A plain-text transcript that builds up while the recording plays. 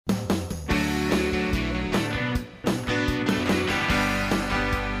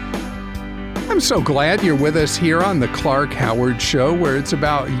so glad you're with us here on the Clark Howard Show, where it's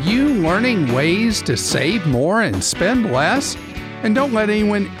about you learning ways to save more and spend less. And don't let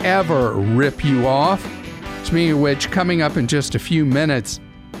anyone ever rip you off. Speaking of which, coming up in just a few minutes,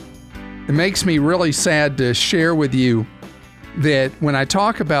 it makes me really sad to share with you that when I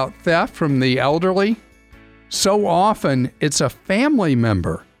talk about theft from the elderly, so often it's a family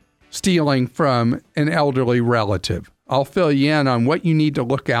member stealing from an elderly relative. I'll fill you in on what you need to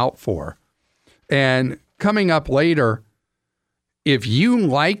look out for. And coming up later, if you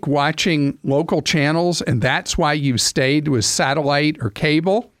like watching local channels and that's why you've stayed with satellite or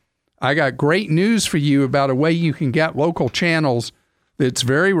cable, I got great news for you about a way you can get local channels that's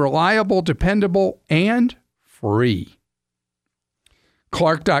very reliable, dependable, and free.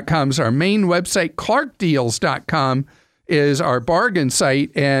 Clark.com is our main website. ClarkDeals.com is our bargain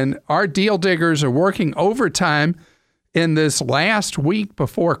site, and our deal diggers are working overtime in this last week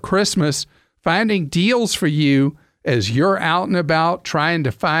before Christmas, finding deals for you as you're out and about trying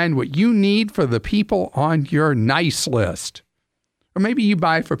to find what you need for the people on your nice list. Or maybe you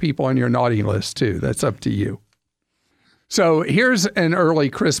buy for people on your naughty list too. That's up to you. So here's an early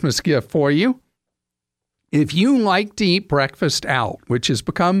Christmas gift for you. If you like to eat breakfast out, which has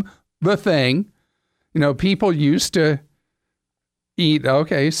become the thing, people used to eat,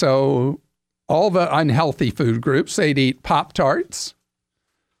 so all the unhealthy food groups, they'd eat Pop-Tarts,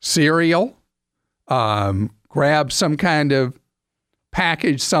 cereal, grab some kind of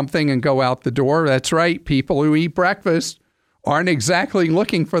package something and go out the door. That's right. People who eat breakfast aren't exactly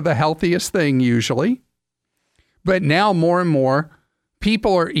looking for the healthiest thing usually. But now more and more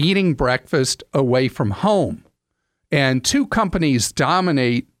people are eating breakfast away from home. And two companies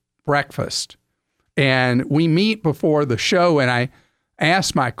dominate breakfast. And we meet before the show and I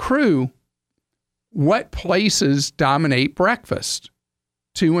ask my crew, what places dominate breakfast?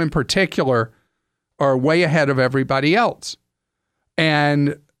 Two in particular are way ahead of everybody else.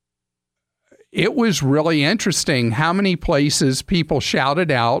 And it was really interesting how many places people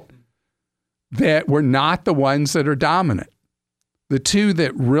shouted out that were not the ones that are dominant. The two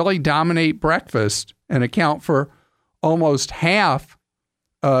that really dominate breakfast and account for almost half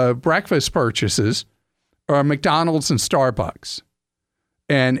of breakfast purchases are McDonald's and Starbucks.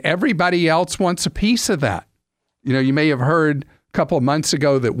 And everybody else wants a piece of that. You may have heard a couple of months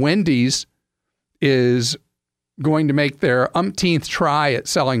ago that Wendy's is going to make their umpteenth try at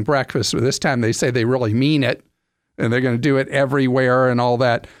selling breakfast. But this time they say they really mean it, and they're going to do it everywhere and all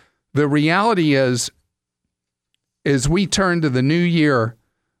that. The reality is, as we turn to the new year,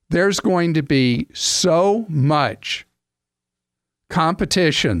 there's going to be so much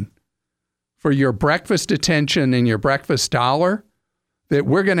competition for your breakfast attention and your breakfast dollar that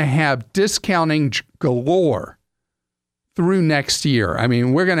we're going to have discounting galore through next year. I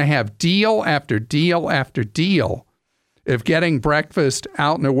mean, we're going to have deal after deal after deal. If getting breakfast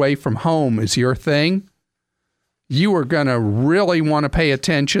out and away from home is your thing, you are going to really want to pay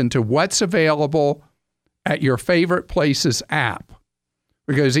attention to what's available at your favorite places app.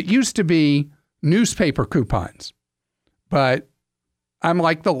 Because it used to be newspaper coupons. But I'm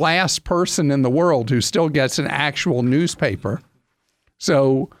like the last person in the world who still gets an actual newspaper.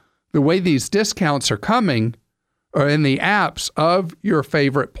 So the way these discounts are coming are in the apps of your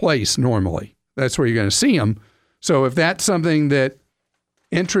favorite place normally. That's where you're going to see them. So if that's something that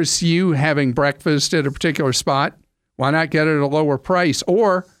interests you, having breakfast at a particular spot, why not get it at a lower price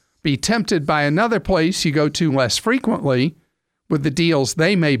or be tempted by another place you go to less frequently with the deals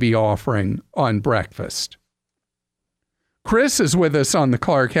they may be offering on breakfast? Chris is with us on the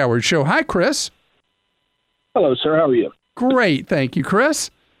Clark Howard Show. Hi, Chris. Hello, sir. How are you? Great. Thank you,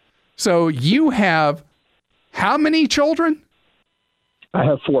 Chris. So you have how many children? I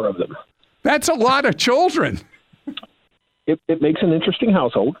have 4 of them. That's a lot of children. It makes an interesting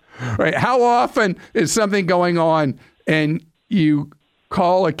household. Right. How often is something going on and you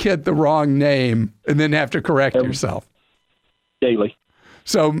call a kid the wrong name and then have to correct yourself? Daily.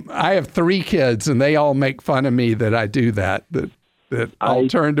 So I have 3 kids and they all make fun of me that I do that I'll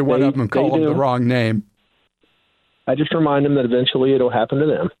turn to one of them and call them the wrong name. I just remind them that eventually it'll happen to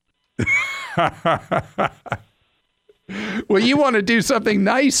them. Well, you want to do something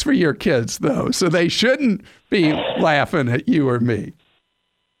nice for your kids, though, so they shouldn't be laughing at you or me.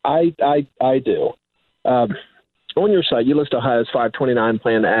 I do. On your site, you list Ohio's 529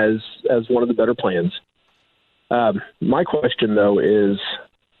 plan as one of the better plans. My question, though, is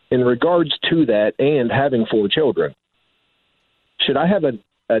in regards to that and having 4 children, should I have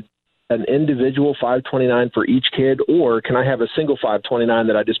an individual 529 for each kid, or can I have a single 529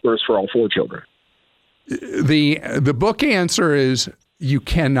 that I disperse for all 4 children? The book answer is you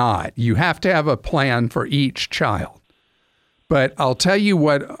cannot. You have to have a plan for each child. But I'll tell you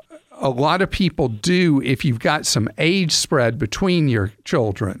what a lot of people do if you've got some age spread between your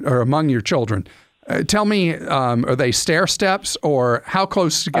children or among your children. Tell me, are they stair steps or how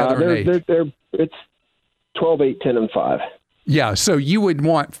close together in age? It's 12, 8, 10, and 5. Yeah, so you would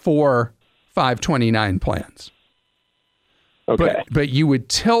want 4 529 plans. Okay. But you would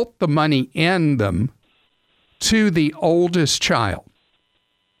tilt the money in them to the oldest child,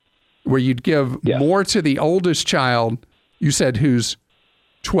 where you'd give more to the oldest child. You said who's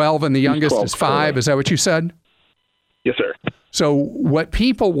 12 and the youngest 12, is 5. Is that what you said? Yes, sir. So what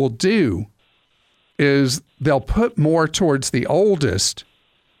people will do is they'll put more towards the oldest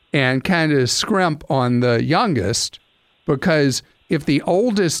and kind of scrimp on the youngest, because if the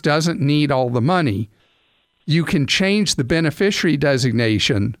oldest doesn't need all the money, you can change the beneficiary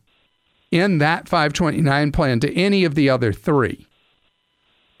designation in that 529 plan to any of the other 3.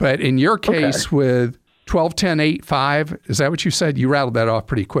 But in your case with 12, 10, 8, 5, is that what you said? You rattled that off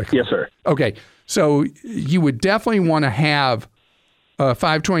pretty quickly. Yes, sir. Okay. So you would definitely want to have a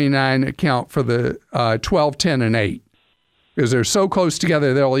 529 account for the 12, 10, and 8. Because they're so close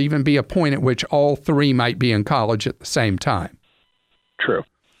together, there'll even be a point at which all 3 might be in college at the same time. True.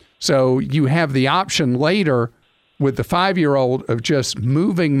 So you have the option later with the 5-year-old of just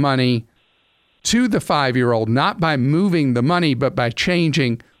moving money to the 5-year-old, not by moving the money, but by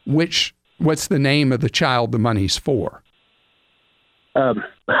changing what's the name of the child the money's for.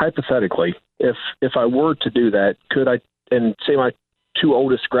 Hypothetically, if I were to do that, could I, and say my 2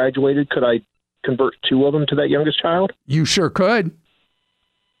 oldest graduated, could I convert 2 of them to that youngest child? You sure could.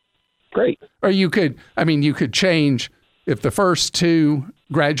 Great. Or you could change, if the first 2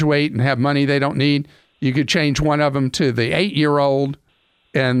 graduate and have money they don't need, you could change one of them to the 8-year-old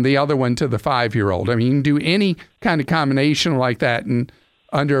and the other one to the 5-year-old. I mean, you can do any kind of combination like that. And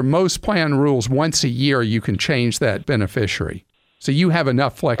under most plan rules, once a year, you can change that beneficiary. So you have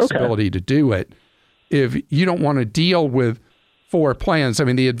enough flexibility to do it. If you don't want to deal with 4 plans, I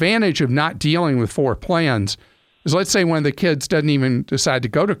mean, the advantage of not dealing with 4 plans is, let's say one of the kids doesn't even decide to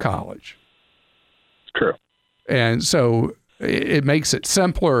go to college. True. And so it makes it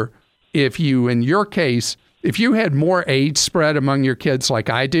simpler if you, in your case, if you had more age spread among your kids like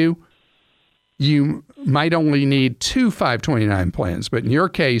I do, you might only need 2 529 plans. But in your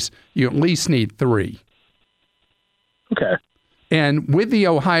case, you at least need 3. Okay. And with the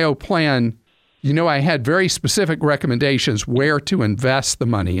Ohio plan, you know, I had very specific recommendations where to invest the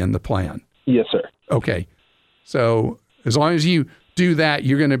money in the plan. Yes, sir. Okay. So as long as you do that,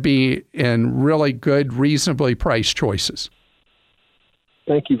 you're going to be in really good, reasonably priced choices.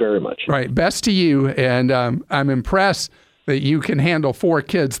 Thank you very much. Right. Best to you. And I'm impressed that you can handle 4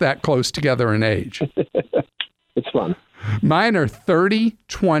 kids that close together in age. It's fun. Mine are 30,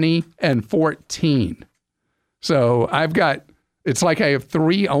 20, and 14. So it's like I have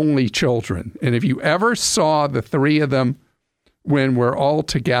 3 only children. And if you ever saw the 3 of them when we're all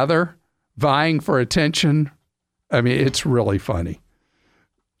together vying for attention, I mean, it's really funny.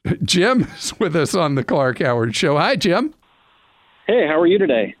 Jim is with us on the Clark Howard Show. Hi, Jim. Hey, how are you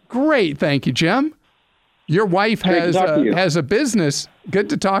today? Great. Thank you, Jim. Your wife has a business. Good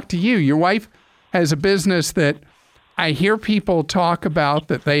to talk to you. Your wife has a business that I hear people talk about,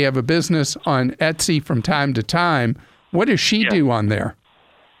 that they have a business on Etsy from time to time. What does she do on there?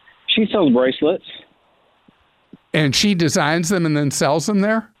 She sells bracelets. And she designs them and then sells them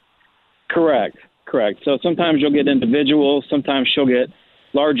there? Correct. So sometimes you'll get individuals. Sometimes she'll get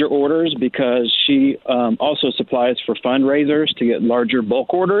larger orders because she also supplies for fundraisers to get larger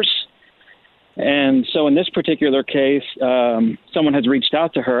bulk orders. And so in this particular case, someone has reached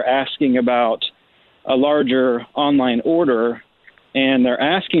out to her asking about a larger online order, and they're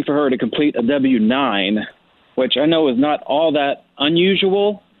asking for her to complete a W-9, which I know is not all that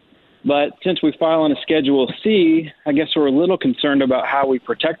unusual, but since we file on a Schedule C, I guess we're a little concerned about how we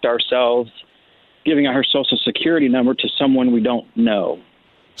protect ourselves giving out her Social Security number to someone we don't know.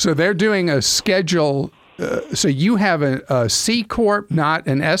 So they're doing a schedule. So you have a C Corp, not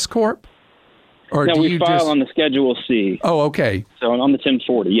an S Corp? Or no, do we you file on the Schedule C. Oh, okay. So on the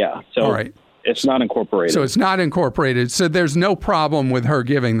 1040, yeah. So all right. It's not incorporated. So it's not incorporated. So there's no problem with her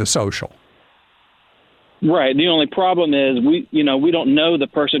giving the social. Right. The only problem is we don't know the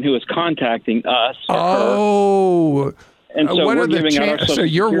person who is contacting us. Oh. And so what we're are the giving out our Social So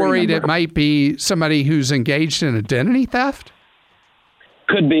you're Security worried number. It might be somebody who's engaged in identity theft?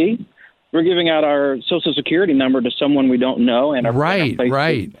 Could be. We're giving out our Social Security number to someone we don't know and right.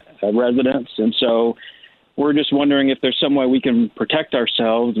 residence. And so we're just wondering if there's some way we can protect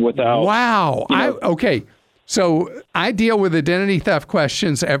ourselves without. Wow. Okay. So I deal with identity theft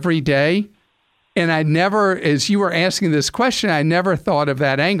questions every day. And I never, as you were asking this question, I never thought of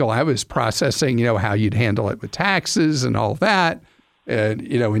that angle. I was processing, how you'd handle it with taxes and all that. And,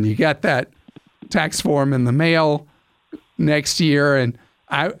 when you get that tax form in the mail next year. And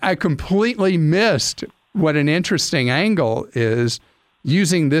I completely missed what an interesting angle is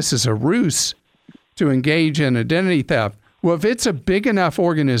using this as a ruse to engage in identity theft. Well, if it's a big enough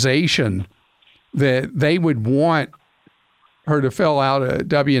organization that they would want her to fill out a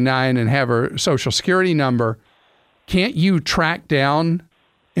W-9 and have her social security number, can't you track down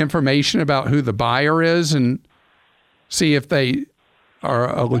information about who the buyer is and see if they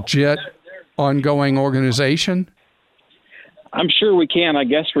are a legit ongoing organization? I'm sure we can. I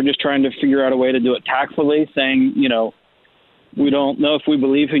guess we're just trying to figure out a way to do it tactfully, saying, we don't know if we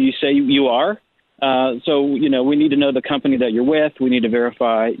believe who you say you are. So, we need to know the company that you're with. We need to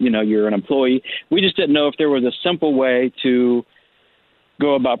verify, you're an employee. We just didn't know if there was a simple way to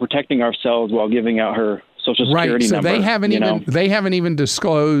go about protecting ourselves while giving out her social security number. Right. So they haven't even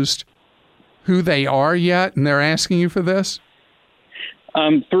disclosed who they are yet, and they're asking you for this?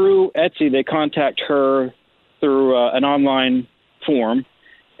 Through Etsy, they contact her through an online form,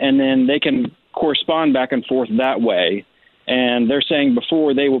 and then they can correspond back and forth that way. And they're saying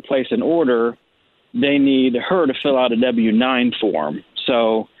before they will place an order, they need her to fill out a W-9 form.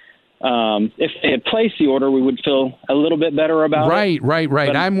 So if they had placed the order, we would feel a little bit better about it. Right.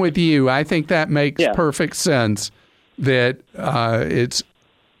 But I'm with you. I think that makes perfect sense, that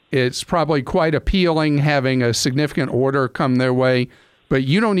it's probably quite appealing having a significant order come their way, but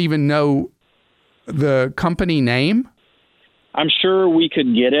you don't even know the company name? I'm sure we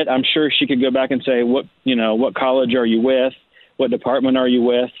could get it. I'm sure she could go back and say, what college are you with? What department are you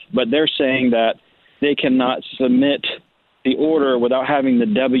with? But they're saying that they cannot submit the order without having the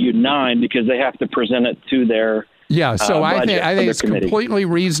W-9 because they have to present it to their so I think it's committee. Completely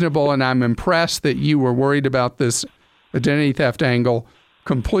reasonable, and I'm impressed that you were worried about this identity theft angle.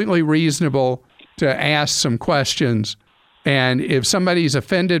 Completely reasonable to ask some questions. And if somebody's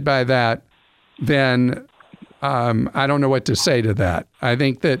offended by that, then I don't know what to say to that. I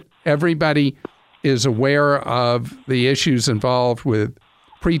think that everybody is aware of the issues involved with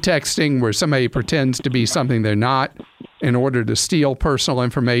pretexting, where somebody pretends to be something they're not in order to steal personal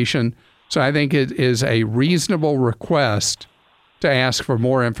information. So I think it is a reasonable request to ask for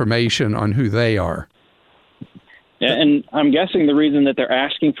more information on who they are. Yeah, and I'm guessing the reason that they're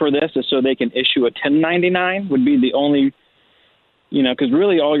asking for this is so they can issue a 1099 would be the only, because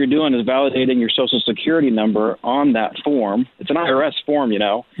really all you're doing is validating your social security number on that form. It's an IRS form,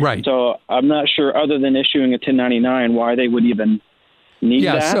 Right. So I'm not sure, other than issuing a 1099, why they would even need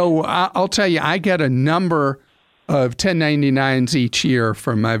that. Yeah, so I'll tell you, I get a number of 1099s each year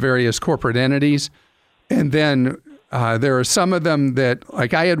from my various corporate entities. And then there are some of them that,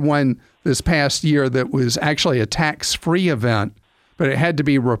 like I had one this past year that was actually a tax-free event, but it had to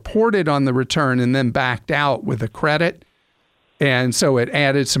be reported on the return and then backed out with a credit. And so it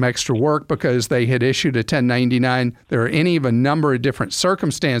added some extra work because they had issued a 1099. There are any of a number of different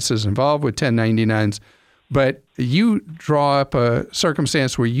circumstances involved with 1099s, but you draw up a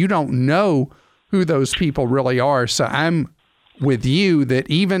circumstance where you don't know who those people really are. So I'm with you that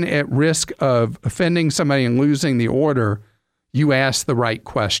even at risk of offending somebody and losing the order, you ask the right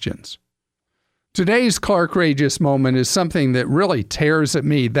questions. Today's Clark Rageous moment is something that really tears at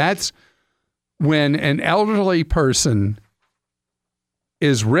me. That's when an elderly person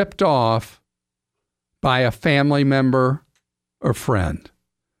is ripped off by a family member or friend.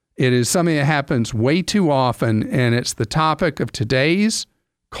 It is something that happens way too often, and it's the topic of today's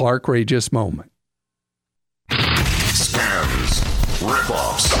Clark Rageous moment. Scams,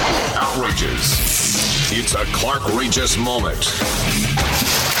 rip-offs, outrages. It's a Clark Rageous moment.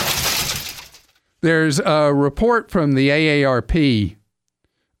 There's a report from the AARP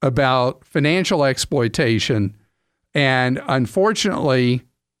about financial exploitation and, unfortunately,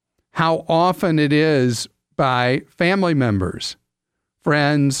 how often it is by family members,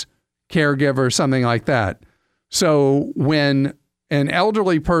 friends, caregivers, something like that. So when an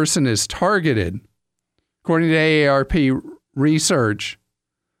elderly person is targeted, according to AARP research,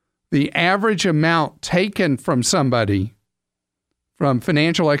 the average amount taken from somebody from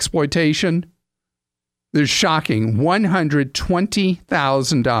financial exploitation is shocking,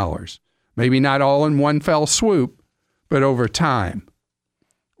 $120,000. Maybe not all in one fell swoop, but over time.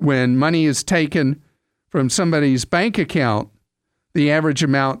 When money is taken from somebody's bank account, the average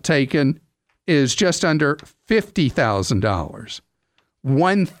amount taken is just under $50,000.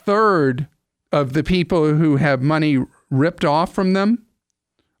 1/3 of the people who have money ripped off from them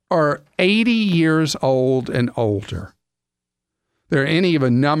are 80 years old and older. There are any of a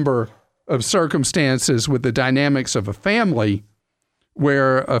number of circumstances with the dynamics of a family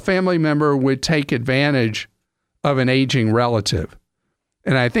where a family member would take advantage of an aging relative.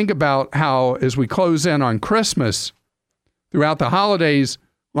 And I think about how, as we close in on Christmas, throughout the holidays,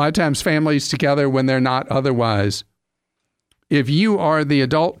 a lot of times families together when they're not otherwise. If you are the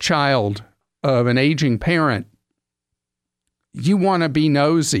adult child of an aging parent, you want to be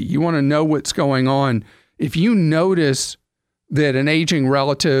nosy. You want to know what's going on. If you notice that an aging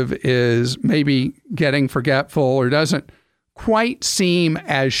relative is maybe getting forgetful or doesn't quite seem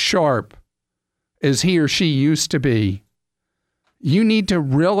as sharp as he or she used to be, you need to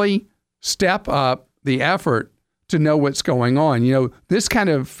really step up the effort to know what's going on. You know, this kind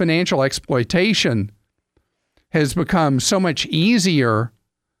of financial exploitation has become so much easier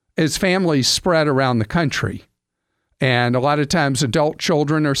as families spread around the country. And a lot of times adult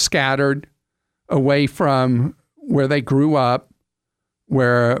children are scattered away from where they grew up,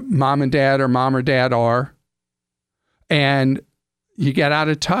 where mom or dad are, and you get out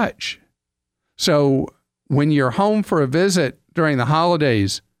of touch. So when you're home for a visit during the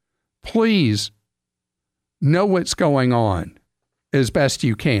holidays, please know what's going on as best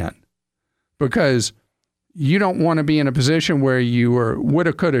you can, because you don't want to be in a position where you were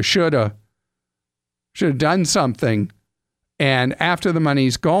woulda, coulda, should have done something, and after the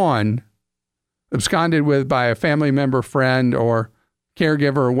money's gone, absconded with by a family member, friend, or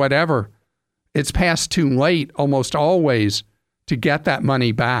caregiver or whatever, it's past too late almost always to get that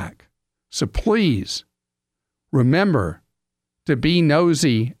money back. So please remember to be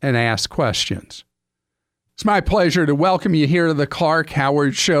nosy and ask questions. It's my pleasure to welcome you here to the Clark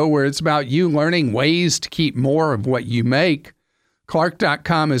Howard Show, where it's about you learning ways to keep more of what you make.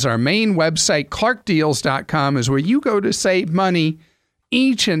 Clark.com is our main website. ClarkDeals.com is where you go to save money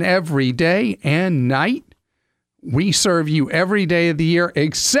each and every day and night. We serve you every day of the year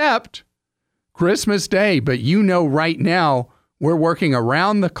except Christmas Day, but you know right now we're working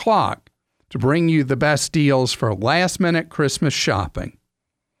around the clock to bring you the best deals for last-minute Christmas shopping.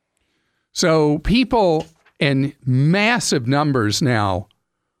 So people in massive numbers now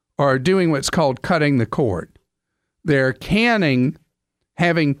are doing what's called cutting the cord. They're canning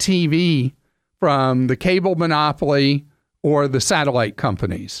having TV from the cable monopoly or the satellite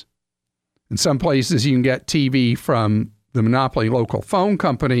companies. In some places, you can get TV from the monopoly local phone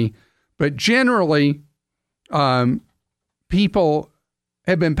company, but generally, people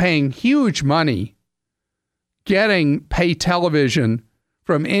have been paying huge money getting pay television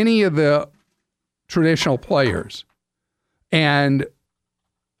from any of the traditional players. And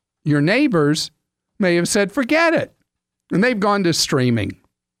your neighbors may have said, forget it. And they've gone to streaming,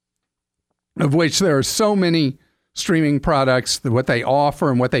 of which there are so many streaming products that what they offer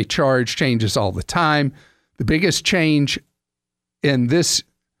and what they charge changes all the time. The biggest change in this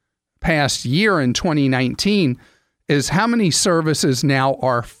past year in 2019 is how many services now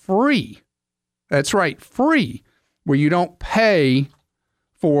are free. That's right, free, where you don't pay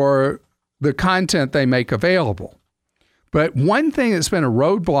for the content they make available. But one thing that's been a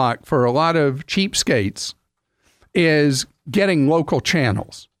roadblock for a lot of cheapskates is getting local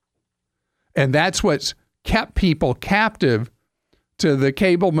channels. And that's what's kept people captive to the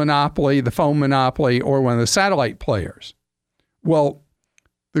cable monopoly, the phone monopoly, or one of the satellite players. Well,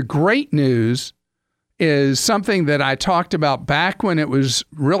 the great news is something that I talked about back when it was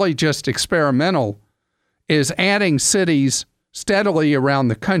really just experimental, is adding cities steadily around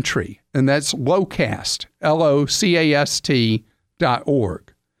the country. And that's Locast, LOCAST.org,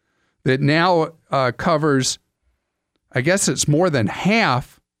 that now covers, I guess it's more than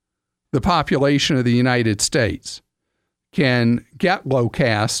half the population of the United States can get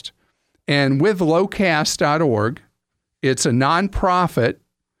Locast. And with Locast.org, it's a nonprofit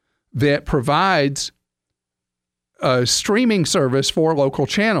that provides a streaming service for local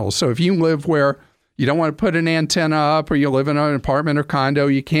channels. So if you live where you don't want to put an antenna up, or you live in an apartment or condo,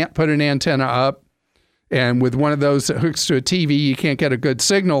 you can't put an antenna up, and with one of those that hooks to a TV, you can't get a good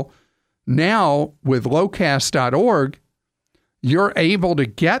signal. Now, with Locast.org, you're able to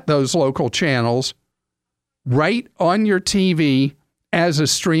get those local channels right on your TV as a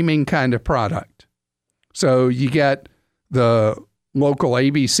streaming kind of product. So you get the local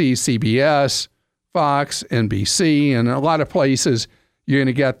ABC, CBS, Fox, NBC, and a lot of places you're going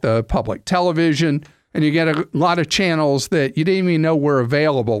to get the public television, and you get a lot of channels that you didn't even know were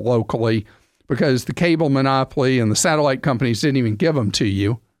available locally because the cable monopoly and the satellite companies didn't even give them to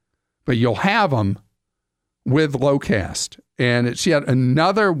you, but you'll have them with Locast. And it's yet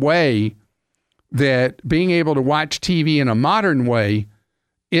another way that being able to watch TV in a modern way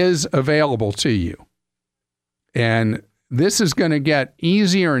is available to you. And this is going to get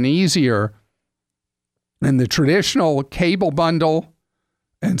easier and easier. And the traditional cable bundle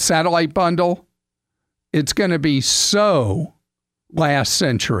and satellite bundle, it's going to be so last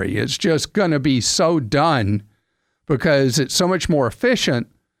century. It's just going to be so done because it's so much more efficient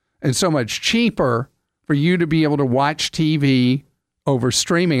and so much cheaper for you to be able to watch TV over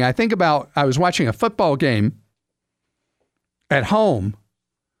streaming. I was watching a football game at home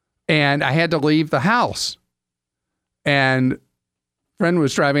and I had to leave the house. And a friend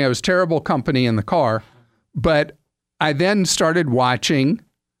was driving. I was terrible company in the car. But I then started watching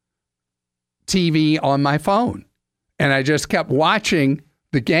TV on my phone. And I just kept watching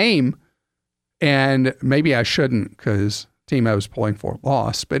the game. And maybe I shouldn't because the team I was pulling for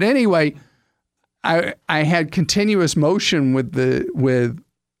lost. But anyway, I had continuous motion with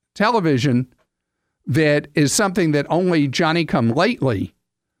television that is something that only Johnny-come-lately,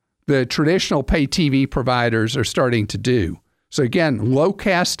 the traditional pay TV providers, are starting to do. So again,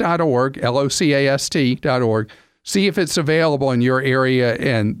 locast.org, LOCAST.org. See if it's available in your area,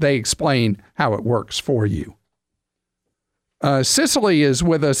 and they explain how it works for you. Cicely is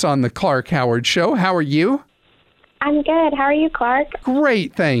with us on the Clark Howard Show. How are you? I'm good. How are you, Clark?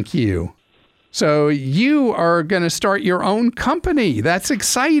 Great, thank you. So you are going to start your own company. That's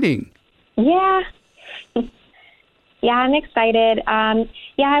exciting. Yeah. Yeah, I'm excited. I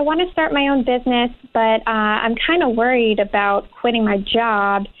want to start my own business, but I'm kind of worried about quitting my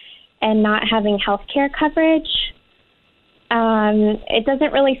job and not having health care coverage. It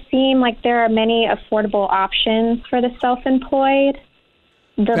doesn't really seem like there are many affordable options for the self-employed.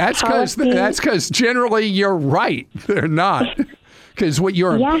 That's because generally you're right. They're not. Because what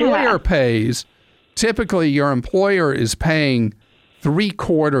your employer pays, typically your employer is paying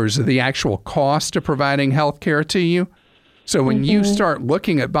 3/4 of the actual cost of providing health care to you. So when you start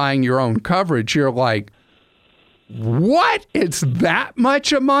looking at buying your own coverage, you're like, what? It's that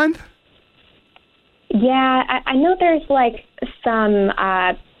much a month? Yeah, I know there's like some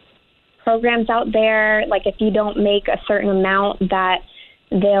programs out there, like if you don't make a certain amount, that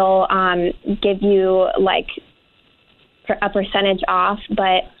they'll give you like a percentage off.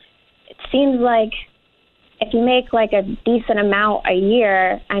 But it seems like if you make like a decent amount a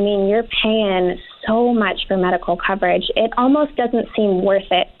year, I mean, you're paying so much for medical coverage. It almost doesn't seem worth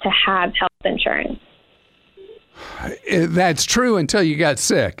it to have health insurance. That's true until you got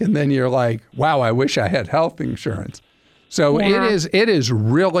sick. And then you're like, wow, I wish I had health insurance. So it is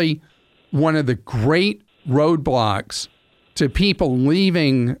really one of the great roadblocks to people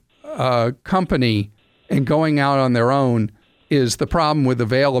leaving a company and going out on their own is the problem with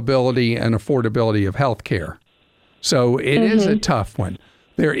availability and affordability of health care. So it is a tough one.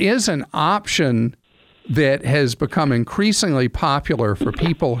 There is an option that has become increasingly popular for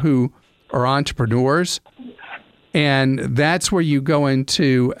people who are entrepreneurs, and that's where you go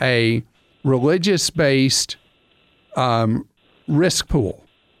into a religious-based risk pool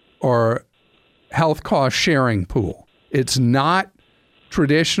or health cost sharing pool. It's not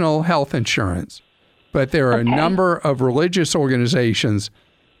traditional health insurance, but there are a number of religious organizations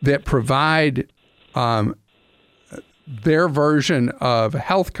that provide their version of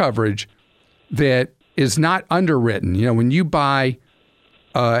health coverage that is not underwritten. You know, when you buy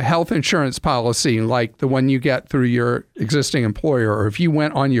a health insurance policy like the one you get through your existing employer, or if you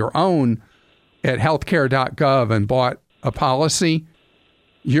went on your own at healthcare.gov and bought a policy,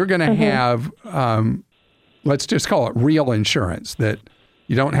 you're going to have, let's just call it real insurance, that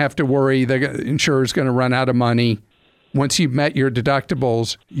you don't have to worry the insurer's going to run out of money. Once you've met your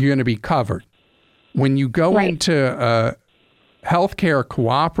deductibles, you're going to be covered. When you go into a healthcare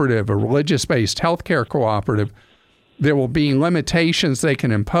cooperative, a religious-based healthcare cooperative, there will be limitations they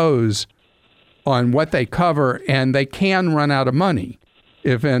can impose on what they cover, and they can run out of money.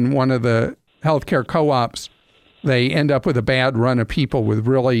 If in one of the healthcare co-ops, they end up with a bad run of people with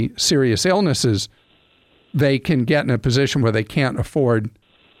really serious illnesses, they can get in a position where they can't afford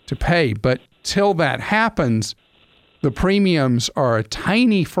to pay. But till that happens, the premiums are a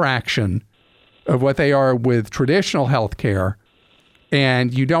tiny fraction of what they are with traditional health care,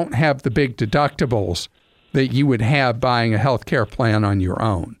 and you don't have the big deductibles that you would have buying a health care plan on your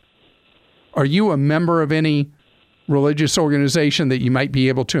own. Are you a member of any religious organization that you might be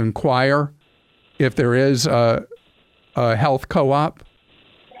able to inquire if there is a health co-op?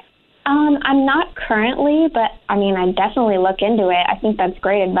 I'm not currently, but I mean, I definitely look into it. I think that's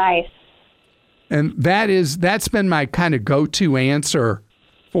great advice. And that's been my kind of go-to answer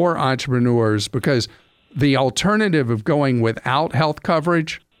for entrepreneurs, because the alternative of going without health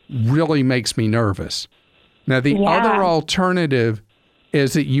coverage really makes me nervous. Now, the other alternative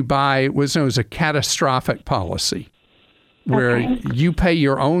is that you buy what's known as a catastrophic policy, where you pay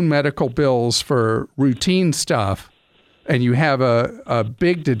your own medical bills for routine stuff, and you have a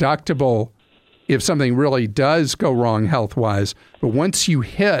big deductible if something really does go wrong health-wise. But once you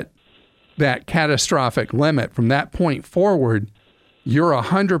hit that catastrophic limit, from that point forward, you're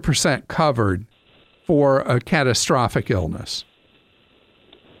 100% covered for a catastrophic illness.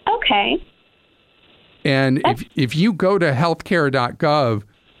 Okay. And if you go to healthcare.gov,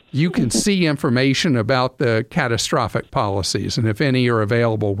 you can see information about the catastrophic policies and if any are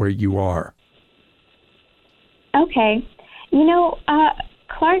available where you are. Okay.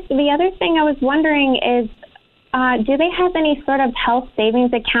 Clark, the other thing I was wondering is, do they have any sort of health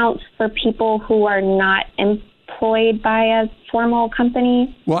savings accounts for people who are not employed by a formal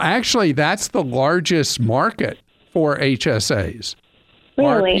company? Well, actually, that's the largest market for HSAs.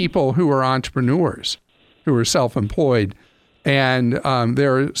 Really? Are people who are entrepreneurs, who are self-employed. And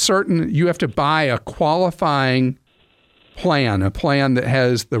there are certain, you have to buy a qualifying plan, a plan that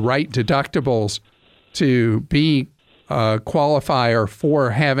has the right deductibles to be a qualifier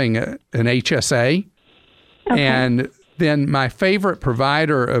for having an HSA. Okay. And then my favorite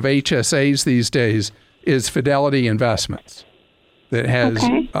provider of HSAs these days is Fidelity Investments, that has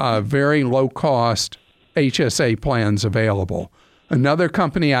very low-cost HSA plans available. Another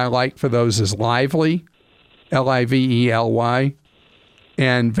company I like for those is Lively, Lively,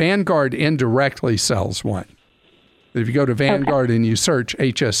 and Vanguard indirectly sells one. If you go to Vanguard and you search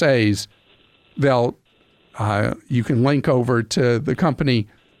HSAs, you can link over to the company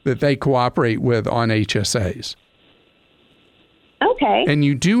that they cooperate with on HSAs. Okay. And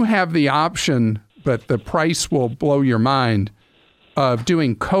you do have the option, but the price will blow your mind, of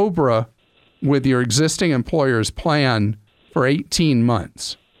doing COBRA with your existing employer's plan for 18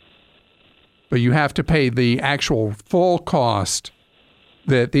 months. But you have to pay the actual full cost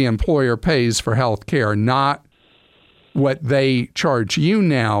that the employer pays for health care, not what they charge you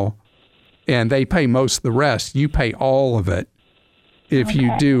now, and they pay most of the rest. You pay all of it if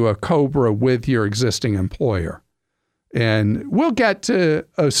you do a COBRA with your existing employer. And we'll get to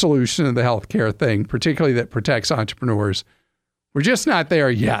a solution to the health care thing, particularly that protects entrepreneurs. We're just not there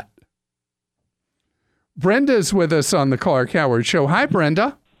yet. Brenda's with us on the Clark Howard Show. Hi,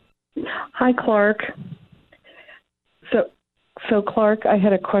 Brenda. Hi, Clark. So Clark, I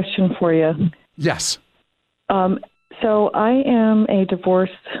had a question for you. Yes. So I am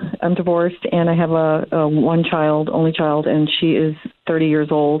divorced, and I have a only child, and she is 30 years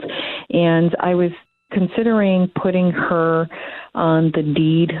old. And I was considering putting her on the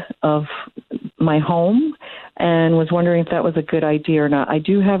deed of my home and was wondering if that was a good idea or not. I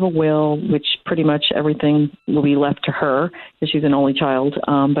do have a will, which pretty much everything will be left to her because she's an only child.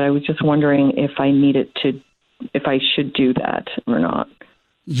 But I was just wondering if I should do that or not.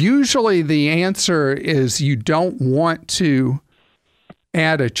 Usually the answer is you don't want to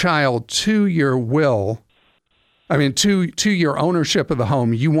add a child to your will. I mean, to your ownership of the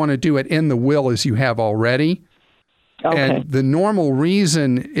home. You want to do it in the will as you have already. Okay. And the normal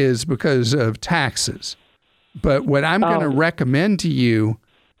reason is because of taxes. But what I'm going to recommend to you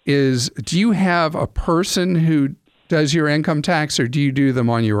is, do you have a person who does your income tax, or do you do them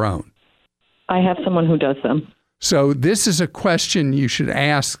on your own? I have someone who does them. So this is a question you should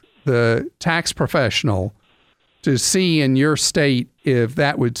ask the tax professional to see in your state if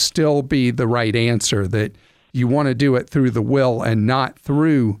that would still be the right answer, that you want to do it through the will and not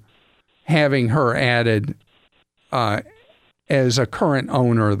through having her added as a current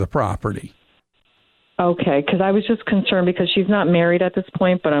owner of the property. Okay, because I was just concerned because she's not married at this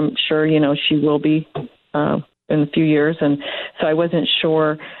point, but I'm sure, she will be in a few years. And so I wasn't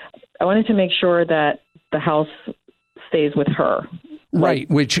sure. I wanted to make sure that the house stays with her. Right,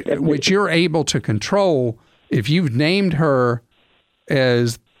 which you're able to control if you've named her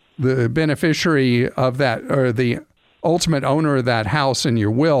as the beneficiary of that, or the ultimate owner of that house in your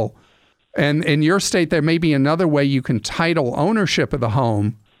will. And in your state, there may be another way you can title ownership of the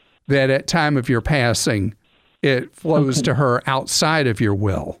home, that at time of your passing, it flows to her outside of your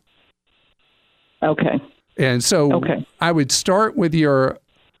will. Okay. And so I would start with your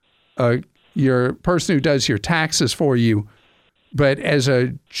person who does your taxes for you. But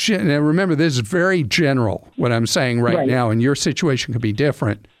now remember, this is very general, what I'm saying right now, and your situation could be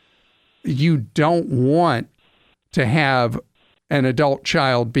different. You don't want to have an adult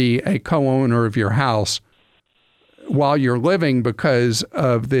child be a co-owner of your house while you're living, because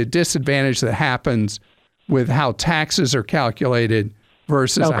of the disadvantage that happens with how taxes are calculated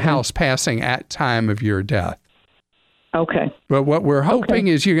versus a house passing at time of your death. Okay. But what we're hoping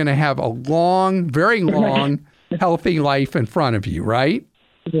is you're going to have a long, very long healthy life in front of you, right?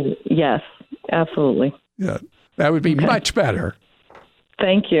 Yes, absolutely. Yeah, that would be much better.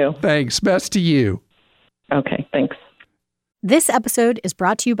 Thank you. Thanks. Best to you. Okay, thanks. This episode is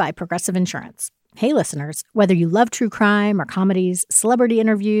brought to you by Progressive Insurance. Hey, listeners, whether you love true crime or comedies, celebrity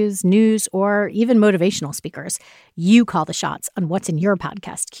interviews, news, or even motivational speakers, you call the shots on what's in your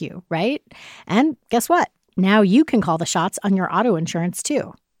podcast queue, right? And guess what? Now you can call the shots on your auto insurance,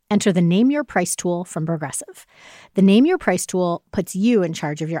 too. Enter the Name Your Price tool from Progressive. The Name Your Price tool puts you in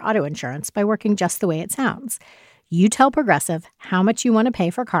charge of your auto insurance by working just the way it sounds. You tell Progressive how much you want to pay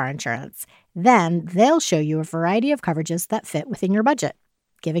for car insurance. Then they'll show you a variety of coverages that fit within your budget,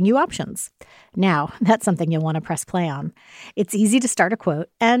 giving you options. Now, that's something you'll want to press play on. It's easy to start a quote,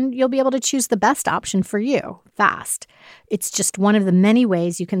 and you'll be able to choose the best option for you fast. It's just one of the many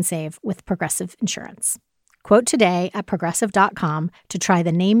ways you can save with Progressive Insurance. Quote today at Progressive.com to try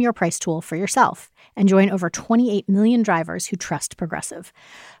the Name Your Price tool for yourself and join over 28 million drivers who trust Progressive.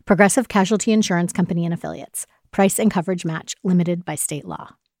 Progressive Casualty Insurance Company and Affiliates. Price and coverage match limited by state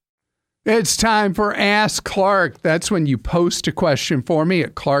law. It's time for Ask Clark. That's when you post a question for me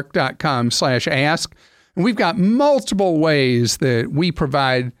at clark.com/ask. And we've got multiple ways that we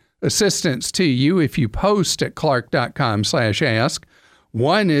provide assistance to you if you post at clark.com/ask.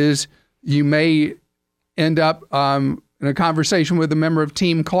 One is you may end up in a conversation with a member of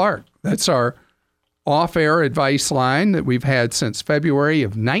Team Clark. That's our off-air advice line that we've had since February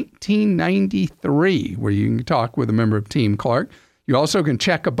of 1993, where you can talk with a member of Team Clark. You also can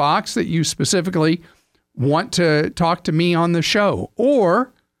check a box that you specifically want to talk to me on the show,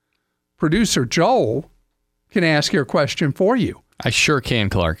 or producer Joel can ask your question for you. I sure can,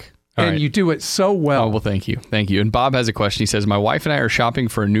 Clark. All and right. You do it so well. Oh, well, thank you. Thank you. And Bob has a question. He says, my wife and I are shopping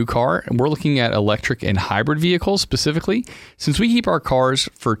for a new car, and we're looking at electric and hybrid vehicles specifically. Since we keep our cars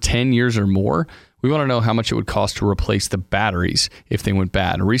for 10 years or more, we want to know how much it would cost to replace the batteries if they went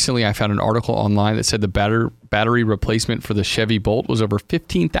bad. Recently, I found an article online that said the battery replacement for the Chevy Bolt was over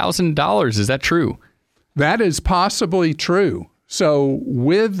 $15,000. Is that true? That is possibly true. So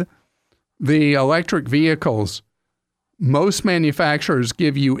with the electric vehicles, most manufacturers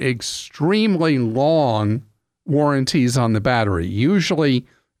give you extremely long warranties on the battery, usually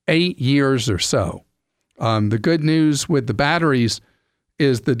 8 years or so. The good news with the batteries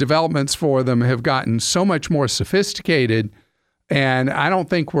is the developments for them have gotten so much more sophisticated, and I don't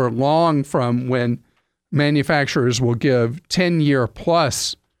think we're long from when manufacturers will give 10-year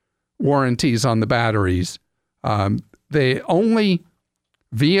plus warranties on the batteries. The only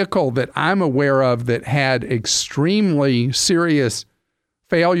vehicle that I'm aware of that had extremely serious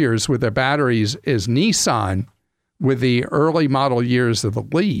failures with their batteries is Nissan, with the early model years of the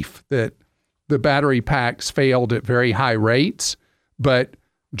Leaf, that the battery packs failed at very high rates. But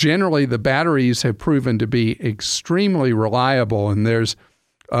generally, the batteries have proven to be extremely reliable, and there's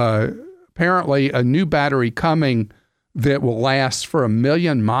apparently a new battery coming that will last for 1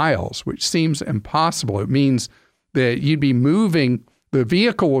 million miles, which seems impossible. It means that you'd be moving, the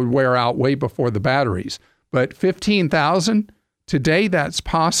vehicle would wear out way before the batteries. But 15,000, today that's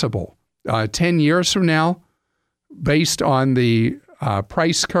possible. 10 years from now, based on the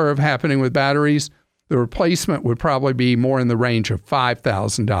price curve happening with batteries, the replacement would probably be more in the range of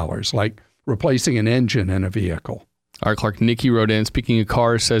 $5,000, like replacing an engine in a vehicle. All right, Clark, Nikki wrote in, speaking of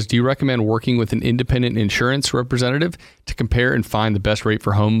cars, says, do you recommend working with an independent insurance representative to compare and find the best rate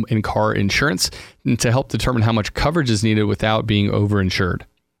for home and car insurance and to help determine how much coverage is needed without being overinsured?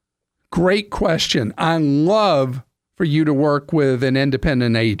 Great question. I love for you to work with an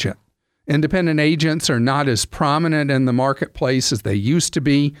independent agent. Independent agents are not as prominent in the marketplace as they used to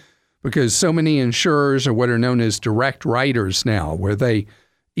be, because so many insurers are what are known as direct writers now, where they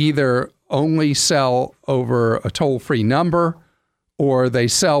either only sell over a toll-free number or they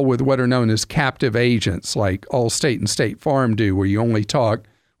sell with what are known as captive agents, like Allstate and State Farm do, where you only talk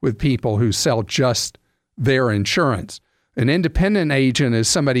with people who sell just their insurance. An independent agent is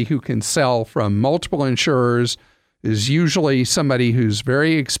somebody who can sell from multiple insurers, is usually somebody who's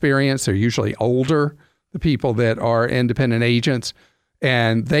very experienced. They're usually older, the people that are independent agents.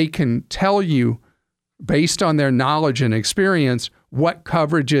 And they can tell you, based on their knowledge and experience, what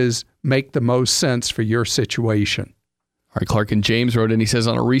coverages make the most sense for your situation. All right, Clark, and James wrote in, he says,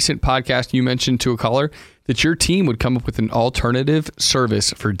 on a recent podcast, you mentioned to a caller that your team would come up with an alternative service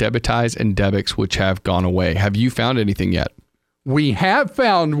for debitize and debits, which have gone away. Have you found anything yet? We have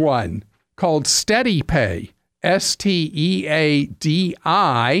found one called SteadyPay,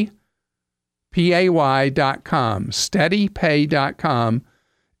 SteadyPay.com, SteadyPay.com.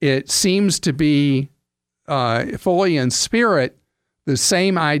 It seems to be fully in spirit the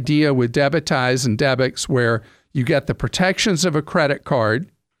same idea with debitize and debits, where You get the protections of a credit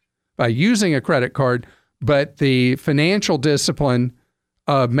card by using a credit card, but the financial discipline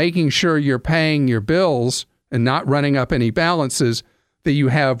of making sure you're paying your bills and not running up any balances that you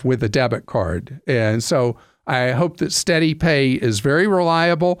have with a debit card. And so I hope that Steady Pay is very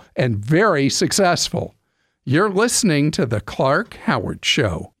reliable and very successful. You're listening to The Clark Howard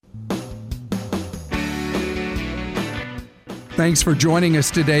Show. Thanks for joining us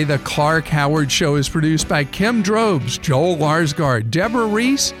today. The Clark Howard Show is produced by Kim Drobes, Joel Larsgaard, Deborah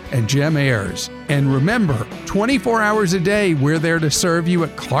Reese, and Jim Ayers. And remember, 24 hours a day, we're there to serve you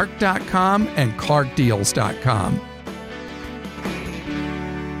at Clark.com and ClarkDeals.com.